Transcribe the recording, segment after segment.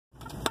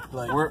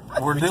Like we're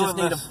we doing just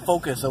need to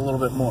focus a little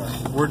bit more.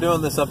 We're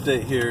doing this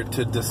update here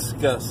to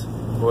discuss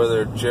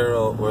whether the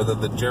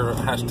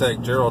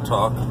hashtag Jeryl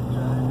talk,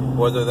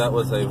 whether that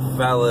was a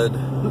valid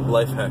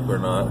life hack or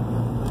not.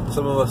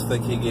 Some of us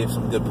think he gave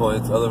some good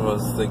points. Other of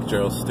us think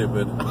Jeryl's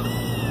stupid.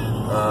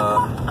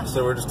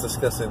 So we're just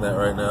discussing that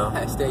right now.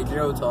 Hashtag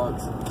Jeryl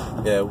talks.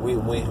 Yeah, we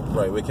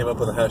came up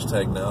with a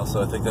hashtag now,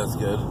 so I think that's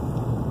good.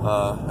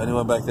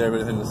 Anyone back there have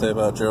anything to say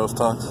about Jeryl's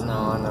talks?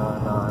 No.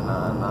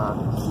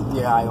 Keep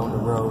your eye on the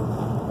road.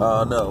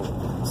 No.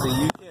 See,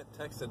 you can't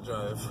text and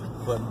drive,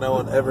 but no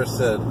one ever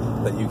said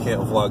that you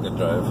can't vlog and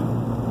drive.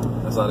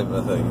 That's not even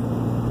a thing.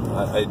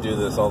 I do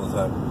this all the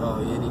time.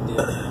 Oh, yeah, they did.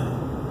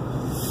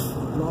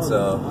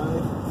 So,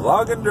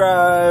 vlog and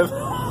drive.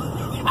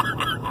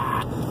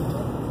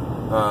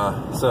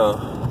 So,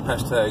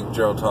 hashtag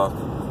Jeryl talk.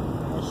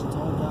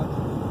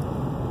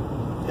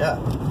 Yeah.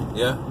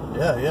 Yeah?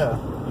 Yeah.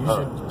 You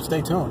should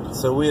stay tuned.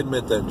 So we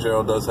admit that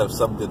Jeryl does have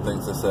some good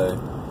things to say.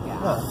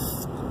 Yeah.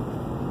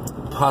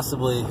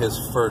 Possibly his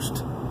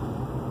first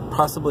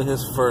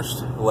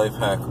life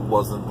hack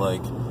wasn't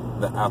like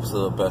the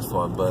absolute best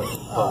one, but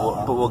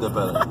we'll get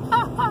better.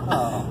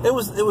 It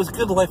was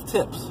good life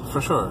tips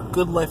for sure.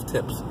 Good life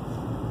tips.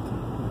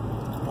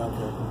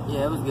 Okay.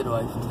 Yeah, it was good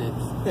life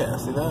tips. Yeah,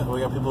 see that?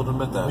 We got people to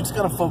admit that. We just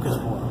gotta focus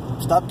more.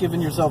 Stop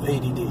giving yourself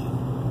ADD.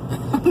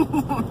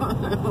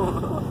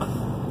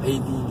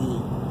 ADD.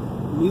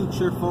 Mute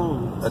your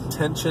phone.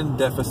 Attention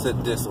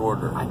deficit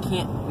disorder. I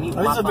can't mute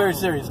It's my a very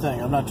phone. serious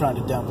thing. I'm not trying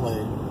to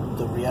downplay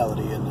the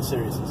reality and the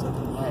seriousness of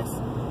it. Yes.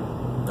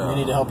 We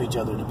need to help each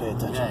other to pay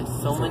attention. Yes.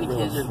 So For many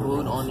reals, kids are for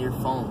glued reals. on their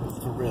phones.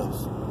 For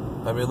reals.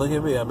 I mean, look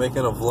at me. I'm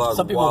making a vlog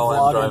Some people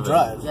while vlog I'm and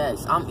driving. drive.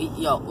 Yes.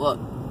 Yo, look.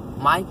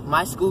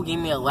 My school gave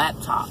me a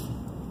laptop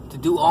to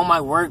do all my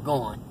work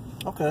on.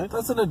 Okay.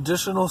 That's an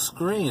additional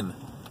screen.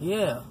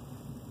 Yeah.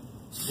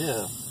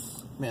 Yeah.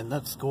 Man,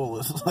 that school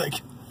is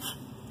like...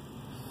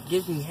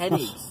 Gives me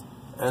headaches.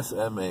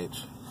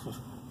 SMH.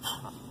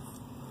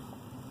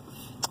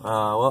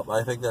 Well,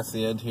 I think that's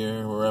the end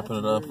here. We're wrapping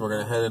it up. We're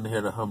going to head in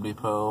here to Home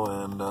Depot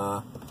and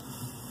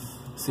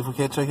see if we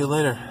can't check it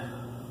later.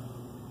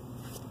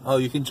 Oh,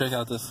 you can check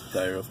out this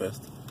guy real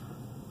fast.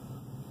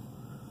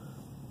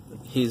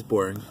 He's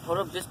boring. Hold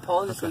up, just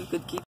pause it so you could keep